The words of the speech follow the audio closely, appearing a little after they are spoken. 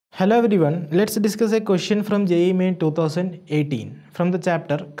Hello everyone, let's discuss a question from JEE Main 2018 from the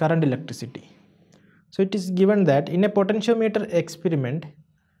chapter Current Electricity. So it is given that in a potentiometer experiment,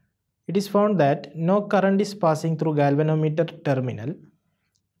 it is found that no current is passing through galvanometer terminal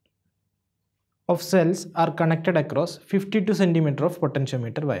of cells are connected across 52 cm of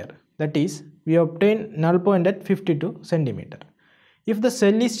potentiometer wire. That is, we obtain null point at 52 cm. If the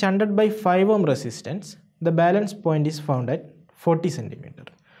cell is shunted by 5 ohm resistance, the balance point is found at 40 cm.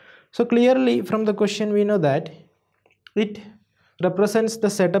 So clearly from the question we know that it represents the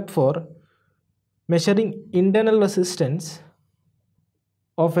setup for measuring internal resistance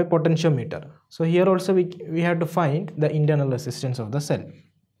of a potentiometer. So here also we have to find the internal resistance of the cell.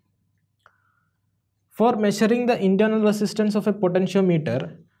 For measuring the internal resistance of a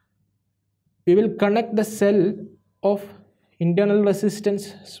potentiometer, we will connect the cell of internal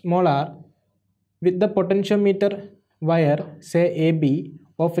resistance r with the potentiometer wire, say AB,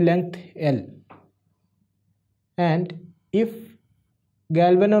 of length L, and if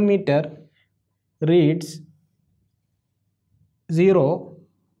galvanometer reads 0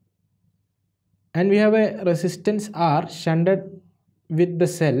 and we have a resistance R shunted with the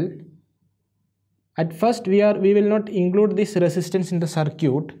cell, at first we will not include this resistance in the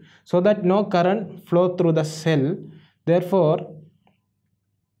circuit so that no current flow through the cell. Therefore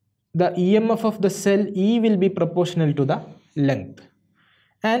the EMF of the cell E will be proportional to the length,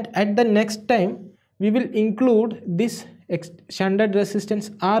 and at the next time we will include this shunted resistance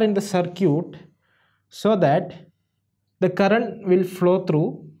R in the circuit so that the current will flow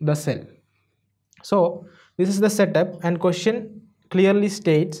through the cell. So this is the setup, and question clearly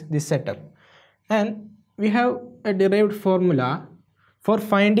states this setup, and we have a derived formula for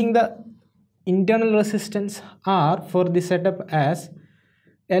finding the internal resistance R for the setup as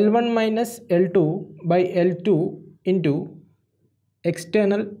L1 minus L2 by L2 into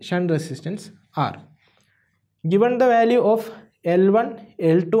external shunt resistance R. Given the value of L1,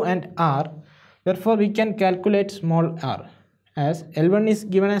 L2 and R, therefore we can calculate small r, as L1 is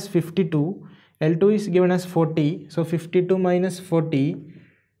given as 52, L2 is given as 40, so 52 minus 40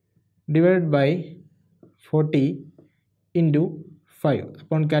 divided by 40 into 5.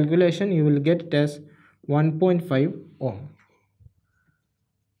 Upon calculation you will get it as 1.5 ohm.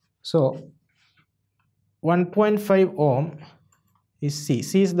 So 1.5 ohm is C.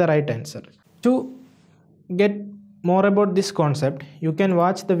 C is the right answer. To get more about this concept, you can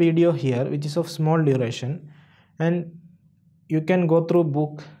watch the video here, which is of small duration, and you can go through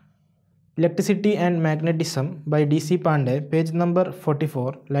book Electricity and Magnetism by D.C. Pandey, page number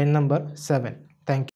 44, line number 7. Thank you.